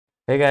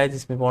Hey guys,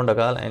 it's me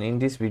Popunder, and in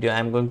this video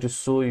I'm going to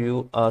show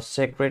you a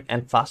secret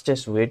and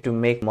fastest way to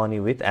make money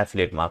with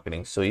affiliate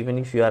marketing. So even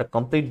if you are a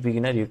complete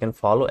beginner, you can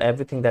follow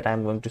everything that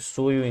I'm going to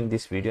show you in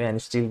this video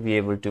and still be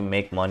able to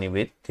make money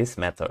with this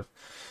method.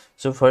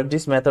 So for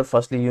this method,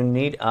 firstly you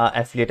need an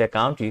affiliate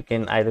account. You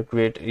can either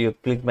create your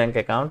ClickBank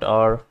account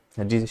or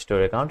a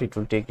Digistore account. It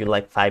will take you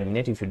like 5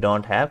 minutes if you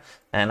don't have,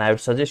 and I would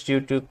suggest you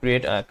to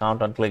create an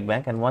account on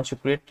ClickBank. And once you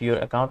create your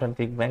account on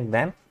ClickBank,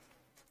 then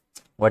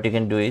what you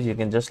can do is you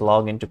can just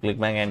log into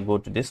ClickBank and go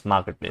to this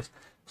marketplace.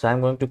 So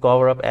I'm going to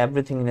cover up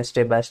everything in a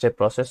step-by-step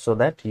process so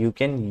that you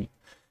can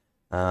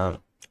uh,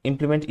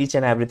 implement each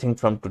and everything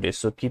from today.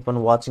 So keep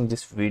on watching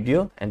this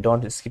video and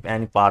don't skip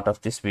any part of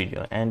this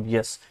video. And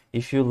yes,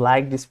 if you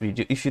like this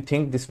video, if you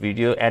think this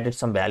video added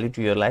some value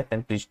to your life,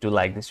 then please do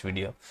like this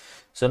video.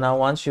 So now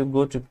once you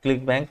go to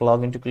ClickBank,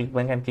 log into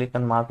ClickBank and click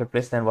on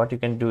marketplace, then what you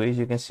can do is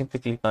you can simply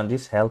click on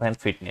this health and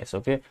fitness.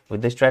 Okay,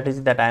 with the strategy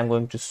that I am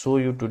going to show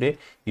you today,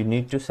 you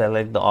need to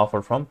select the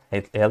offer from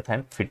health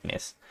and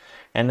fitness,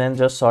 and then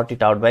just sort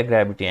it out by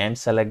gravity and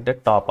select the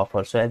top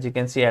offer. So as you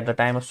can see, at the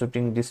time of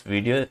shooting this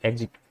video,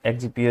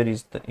 XGPR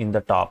is in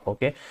the top,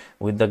 okay,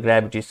 with the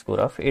gravity score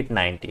of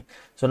 890.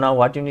 So now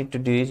what you need to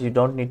do is you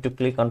don't need to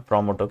click on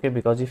promote, okay,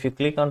 because if you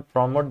click on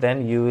promote,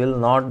 then you will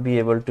not be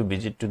able to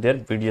visit to their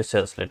video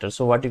sales letter.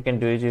 So what you can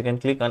do is you can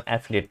click on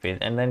affiliate page,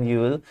 and then you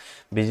will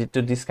visit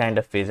to this kind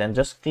of page, and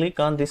just click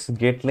on this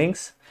get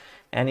links,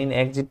 and in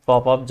exit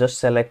pop-up just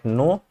select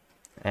no,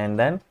 and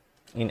then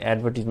in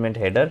advertisement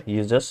header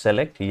you just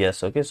select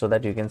yes, okay, so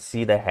that you can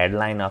see the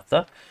headline of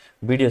the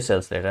video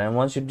sales letter. And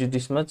once you do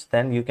this much,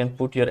 then you can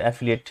put your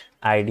affiliate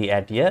ID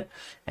at here,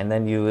 and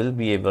then you will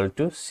be able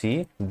to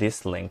see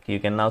this link. You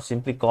can now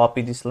simply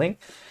copy this link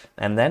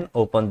and then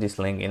open this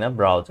link in a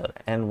browser.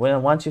 And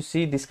once you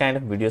see this kind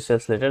of video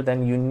sales letter,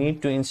 then you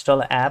need to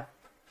install an app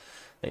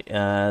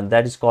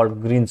that is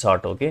called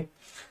Greenshot, okay.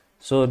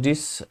 So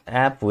this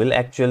app will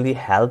actually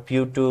help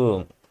you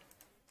to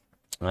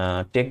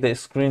take the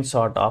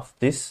screenshot of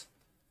this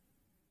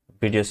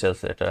video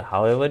sales letter.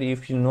 However,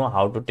 if you know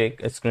how to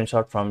take a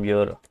screenshot from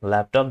your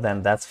laptop,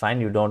 then that's fine,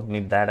 you don't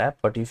need that app.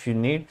 But if you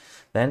need,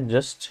 then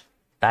just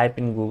type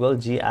in Google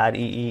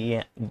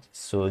GREEN,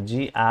 so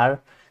GREENSHOT,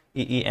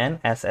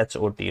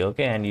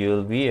 okay, and you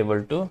will be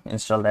able to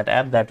install that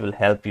app that will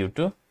help you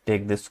to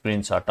take the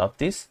screenshot of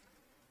this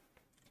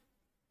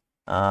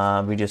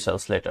video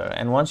sales letter.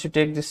 And once you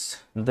take the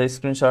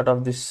screenshot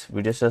of this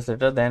video sales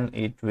letter, then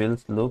it will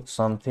look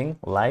something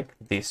like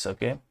this,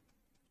 okay.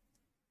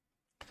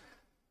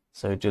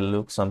 So it will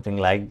look something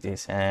like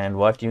this, and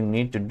what you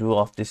need to do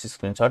of this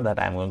screenshot that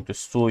I'm going to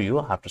show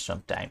you after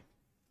some time.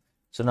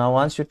 So now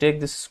once you take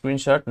this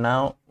screenshot,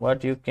 now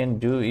what you can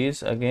do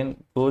is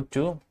again go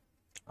to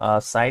a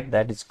site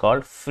that is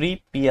called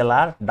free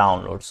PLR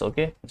downloads,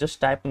 okay.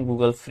 Just type in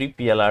Google free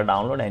PLR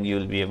download and you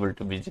will be able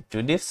to visit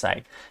to this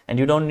site. And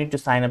you don't need to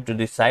sign up to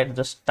this site,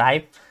 just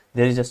type,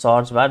 there is a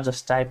search bar,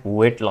 just type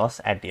weight loss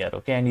at here,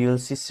 okay, and you will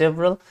see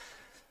several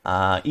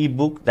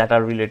ebook that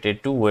are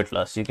related to weight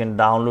loss. You can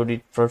download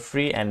it for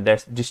free and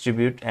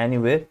distribute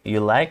anywhere you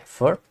like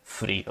for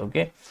free,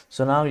 okay.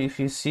 So now if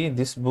you see,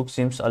 this book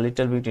seems a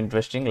little bit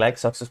interesting, like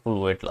successful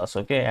weight loss,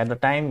 okay. At the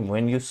time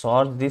when you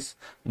saw this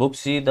book,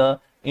 see the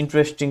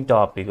interesting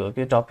topic,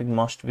 okay, topic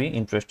must be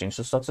interesting.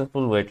 So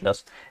successful weight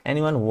loss,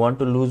 anyone who want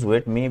to lose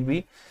weight may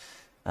be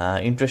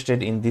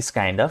interested in this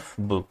kind of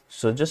book.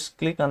 So just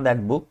click on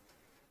that book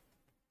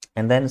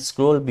and then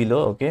scroll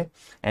below, okay,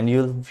 and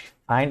you'll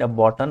find a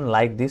button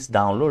like this,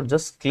 download.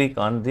 Just click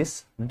on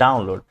this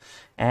download,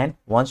 and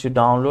once you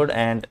download,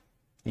 and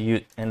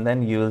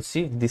then you will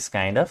see this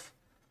kind of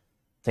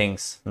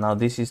things. Now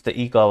this is the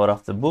e-cover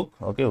of the book,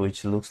 okay,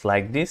 which looks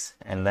like this,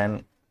 and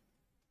then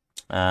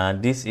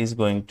this is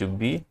going to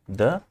be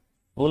the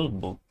full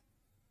book.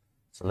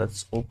 So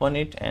let's open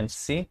it and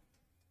see.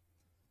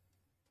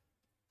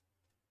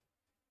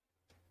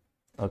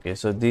 Okay,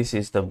 so this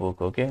is the book,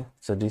 okay,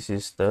 so this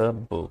is the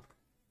book.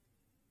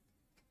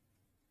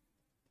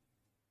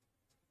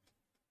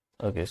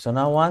 Okay, so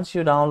now once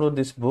you download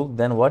this book,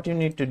 then what you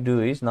need to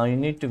do is, now you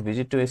need to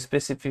visit to a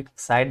specific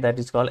site that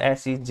is called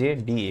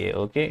SEJDA,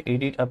 okay,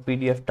 edit a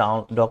PDF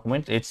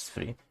document. It's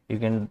free. You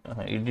can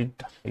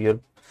edit your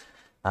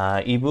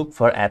ebook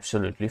for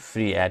absolutely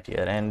free at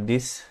here, and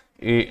this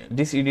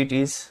edit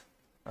is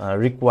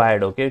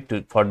required, okay,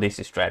 for this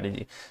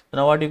strategy. So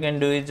now what you can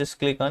do is just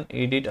click on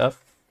edit a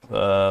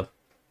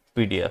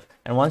PDF,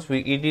 and once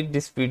we edit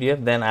this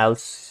PDF, then I'll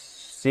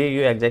say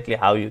you exactly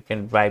how you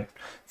can drive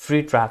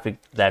free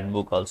traffic to that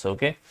book also,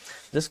 okay.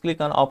 Just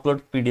click on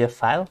upload PDF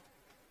file,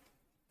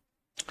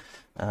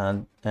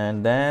 and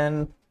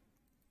then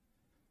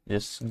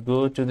just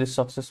go to the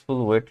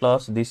successful weight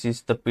loss. This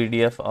is the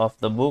PDF of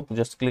the book.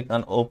 Just click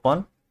on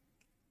open.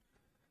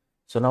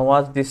 So now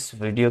watch this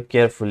video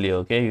carefully,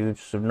 okay, you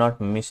should not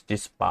miss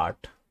this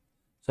part.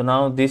 So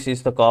now this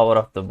is the cover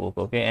of the book,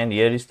 okay, and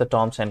here is the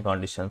terms and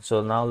conditions.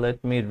 So now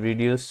let me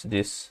reduce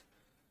this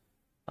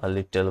a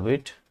little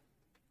bit.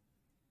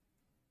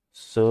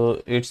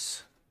 So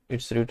it's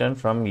written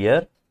from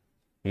year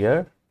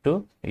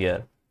to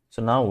year.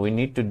 So now we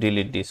need to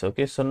delete this.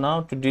 Okay, so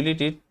now to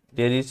delete it,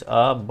 there is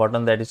a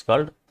button that is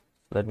called,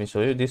 let me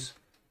show you this,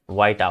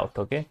 whiteout.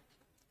 Okay,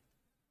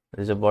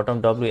 there is a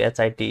button,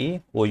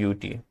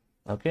 WHITEOUT.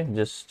 Okay,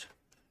 just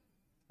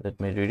let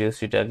me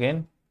reduce it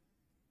again.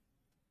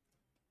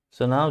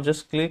 So now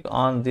just click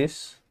on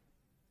this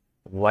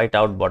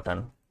whiteout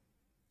button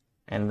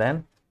and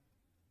then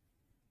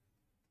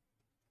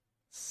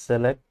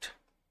select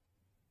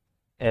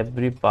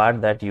every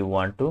part that you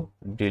want to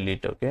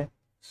delete. Okay,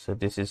 so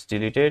this is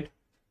deleted.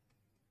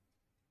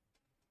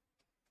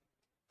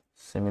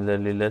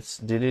 Similarly, let's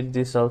delete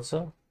this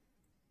also.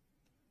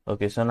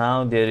 Okay, so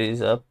now there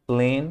is a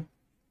plain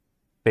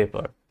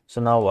paper. So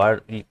now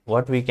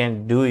what we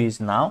can do is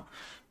now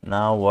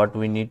what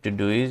we need to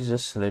do is,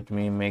 just let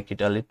me make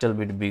it a little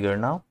bit bigger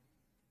now.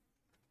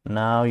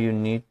 Now you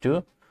need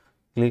to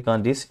click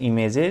on this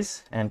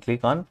images and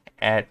click on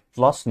add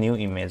plus new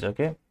image.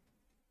 Okay,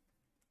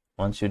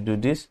 once you do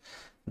this,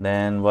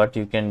 then what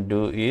you can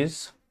do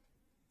is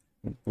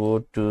go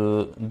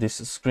to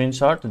this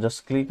screenshot,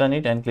 just click on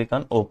it and click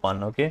on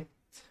open. Okay,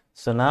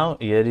 so now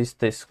here is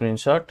the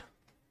screenshot.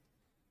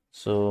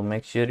 So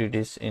make sure it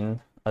is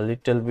in a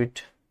little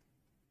bit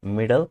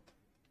middle,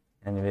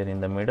 anywhere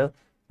in the middle.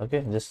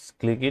 Okay, just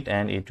click it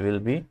and it will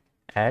be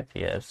at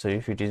here. So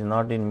if it is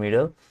not in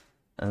middle,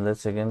 and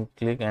let's again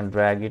click and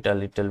drag it a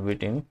little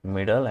bit in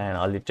middle and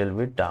a little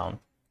bit down.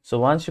 So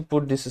once you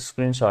put this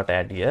screenshot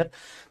at here,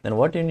 then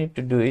what you need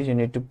to do is you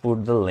need to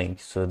put the link.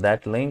 So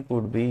that link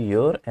would be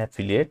your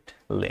affiliate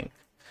link.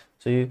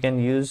 So you can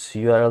use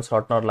URL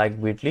shortener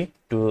like Bitly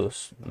to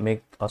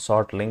make a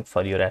short link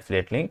for your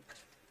affiliate link,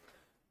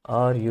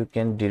 or you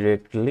can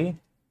directly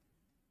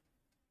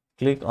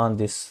click on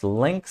these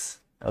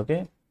links.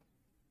 Okay,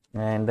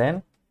 and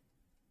then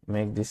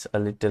make this a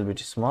little bit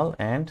small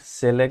and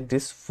select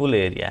this full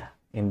area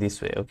in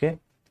this way. Okay,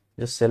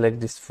 just select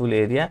this full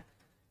area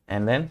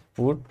and then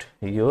put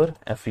your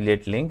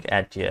affiliate link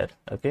at here.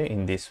 Okay,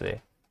 in this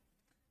way,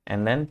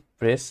 and then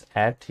press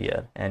at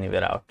here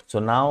anywhere out. So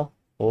now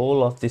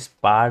all of this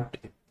part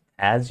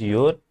has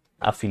your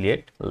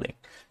affiliate link.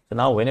 So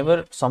now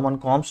whenever someone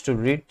comes to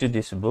read to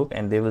this book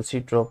and they will see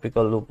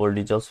Tropical Loophole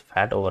Results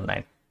Fat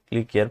Overnight,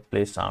 click here,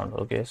 play sound.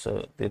 Okay,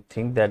 so they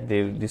think that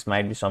this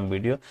might be some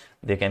video,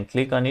 they can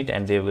click on it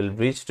and they will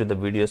reach to the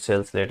video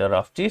sales later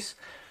of this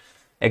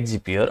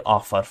XGPR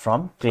offer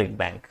from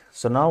ClickBank.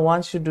 So now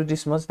once you do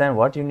this much, then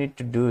what you need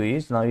to do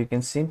is now you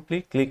can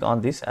simply click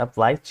on this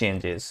apply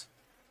changes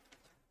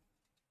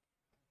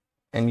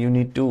and you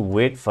need to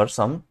wait for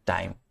some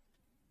time.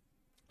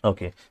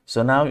 Okay,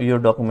 so now your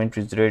document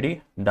is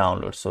ready,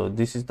 download. So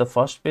this is the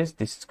first page,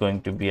 this is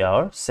going to be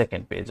our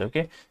second page.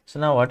 Okay,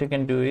 so now what you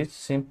can do is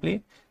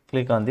simply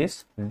click on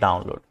this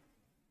download,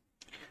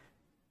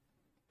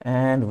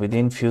 and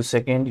within few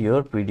seconds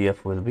your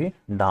PDF will be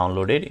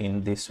downloaded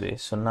in this way.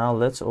 So now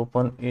let's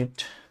open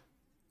it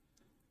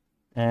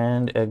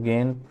and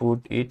again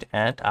put it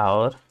at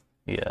our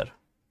here.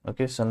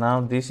 Okay, so now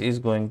this is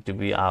going to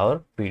be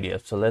our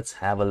PDF. So let's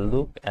have a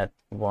look at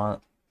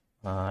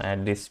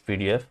at this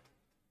PDF.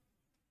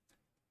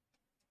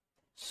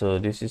 So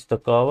this is the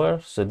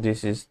cover. So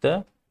this is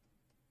the,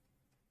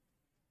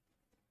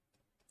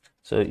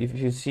 so if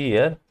you see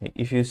here,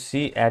 if you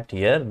see at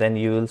here, then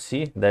you will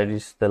see that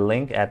is the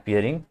link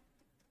appearing.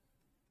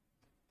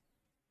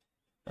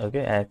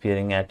 Okay,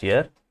 appearing at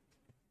here.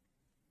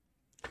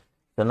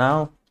 So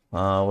now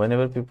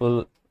whenever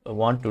people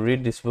want to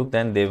read this book,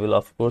 then they will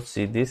of course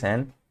see this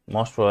and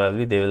most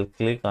probably they will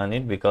click on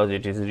it because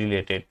it is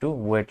related to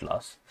weight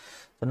loss.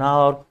 So now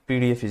our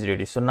PDF is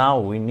ready. So now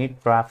we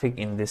need traffic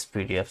in this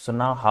PDF. So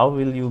now how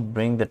will you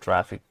bring the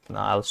traffic?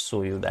 Now I'll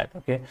show you that.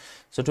 Okay,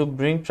 so to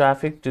bring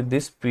traffic to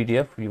this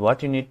PDF,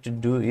 what you need to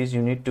do is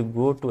you need to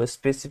go to a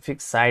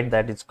specific site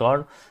that is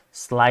called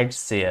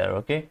SlideShare.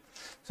 Okay,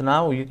 so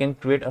now you can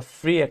create a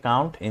free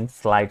account in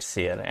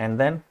SlideShare and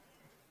then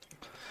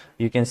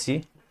you can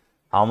see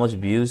how much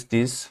views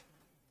this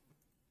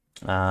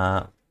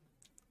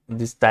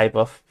this type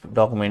of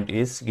document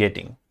is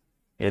getting.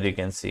 Here you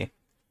can see.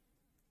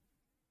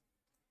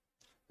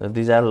 So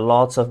these are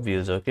lots of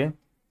views. Okay,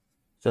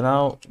 so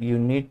now you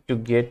need to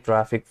get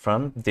traffic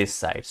from this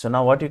site. So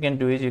now what you can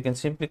do is you can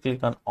simply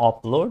click on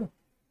upload.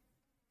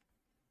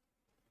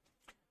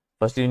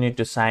 First you need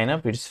to sign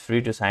up, it's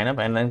free to sign up,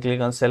 and then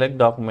click on select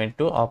document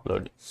to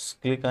upload.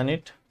 Just click on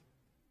it.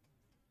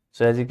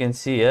 So as you can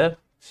see here,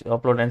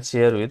 upload and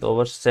share with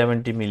over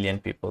 70 million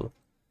people.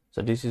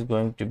 So this is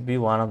going to be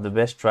one of the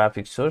best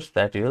traffic source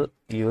that you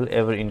will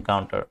ever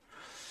encounter.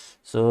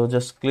 So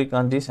just click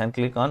on this and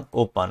click on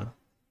open.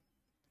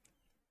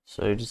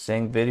 So it is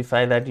saying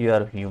verify that you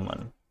are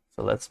human.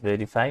 So let's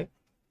verify,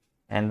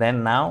 and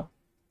then now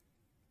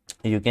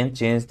you can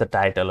change the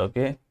title.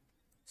 Okay,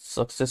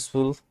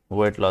 successful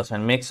weight loss,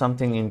 and make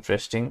something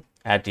interesting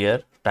at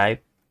here.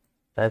 Type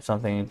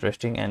something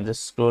interesting and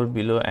just scroll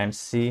below and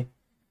see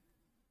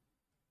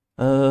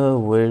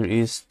where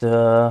is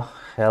the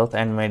health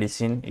and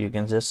medicine. You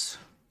can just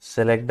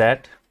select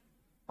that,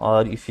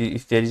 or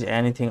if there is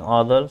anything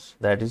others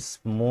that is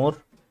more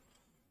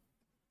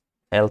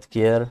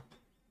healthcare,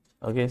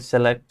 Okay,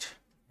 select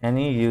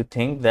any you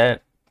think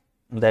that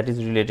is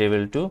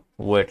relatable to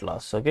weight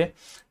loss. Okay,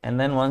 and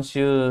then once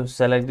you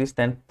select this,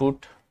 then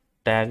put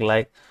tag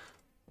like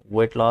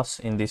weight loss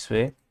in this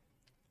way,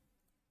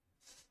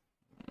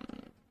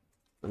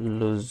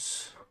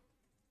 lose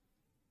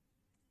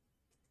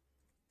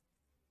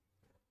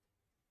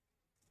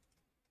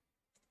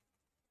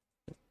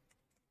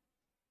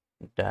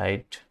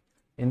diet.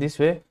 In this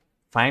way,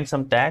 find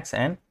some tags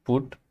and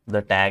put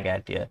the tag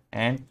at here,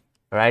 and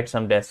write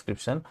some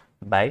description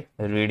by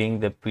reading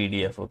the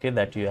PDF, okay,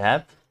 that you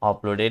have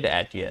uploaded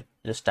at here.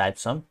 Just type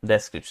some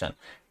description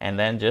and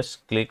then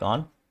just click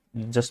on,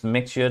 just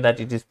make sure that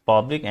it is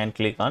public and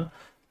click on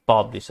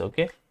publish.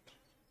 Okay,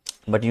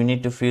 but you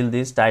need to fill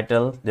this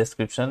title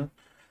description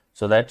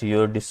so that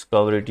your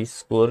discoverability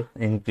score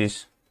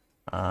increase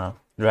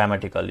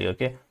dramatically.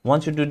 Okay,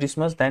 once you do this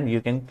much, then you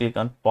can click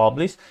on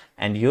publish,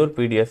 and your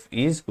PDF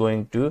is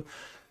going to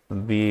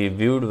be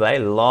viewed by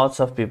lots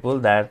of people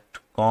that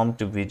come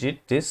to visit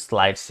this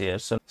slides here.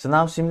 So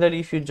now similarly,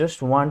 if you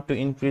just want to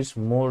increase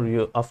more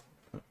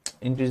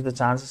increase the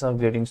chances of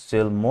getting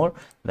sale more,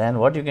 then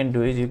what you can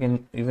do is you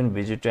can even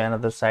visit to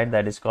another site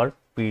that is called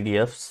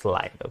PDF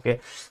slide. Okay,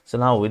 so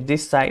now with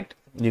this site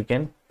you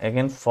can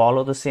again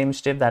follow the same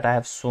step that I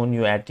have shown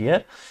you at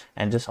here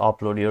and just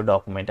upload your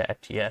document at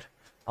here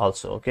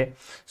also. Okay,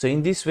 so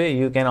in this way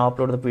you can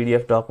upload the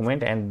PDF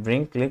document and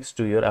bring clicks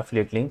to your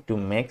affiliate link to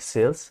make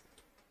sales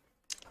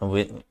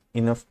with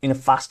in a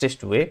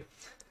fastest way.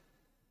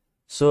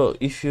 So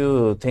if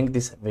you think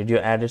this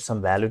video added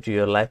some value to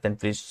your life, then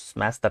please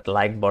smash that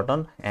like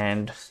button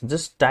and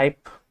just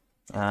type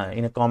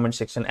in a comment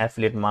section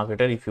affiliate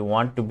marketer if you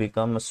want to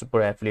become a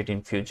super affiliate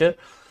in future.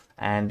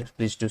 And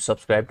please do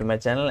subscribe to my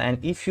channel.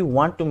 And if you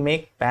want to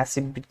make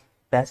passive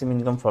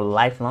income for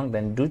lifelong,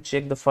 then do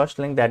check the first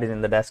link that is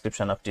in the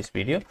description of this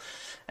video,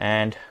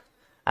 and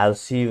I'll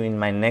see you in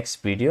my next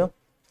video.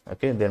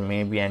 Okay, there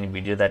may be any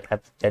video that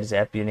is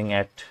appearing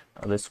at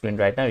the screen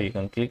right now. You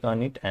can click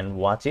on it and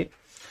watch it.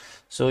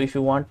 So if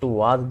you want to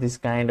watch this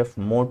kind of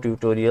more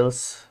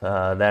tutorials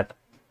that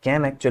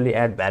can actually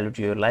add value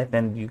to your life,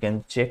 then you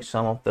can check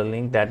some of the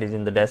link that is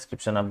in the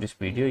description of this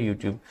video,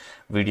 YouTube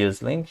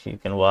videos link. You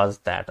can watch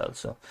that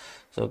also.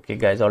 So okay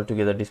guys,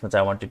 altogether this much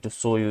I wanted to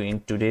show you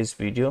in today's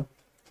video.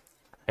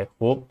 I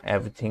hope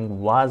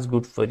everything was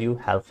good for you,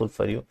 helpful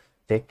for you.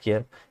 Take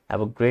care,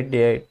 have a great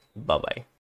day. Bye bye.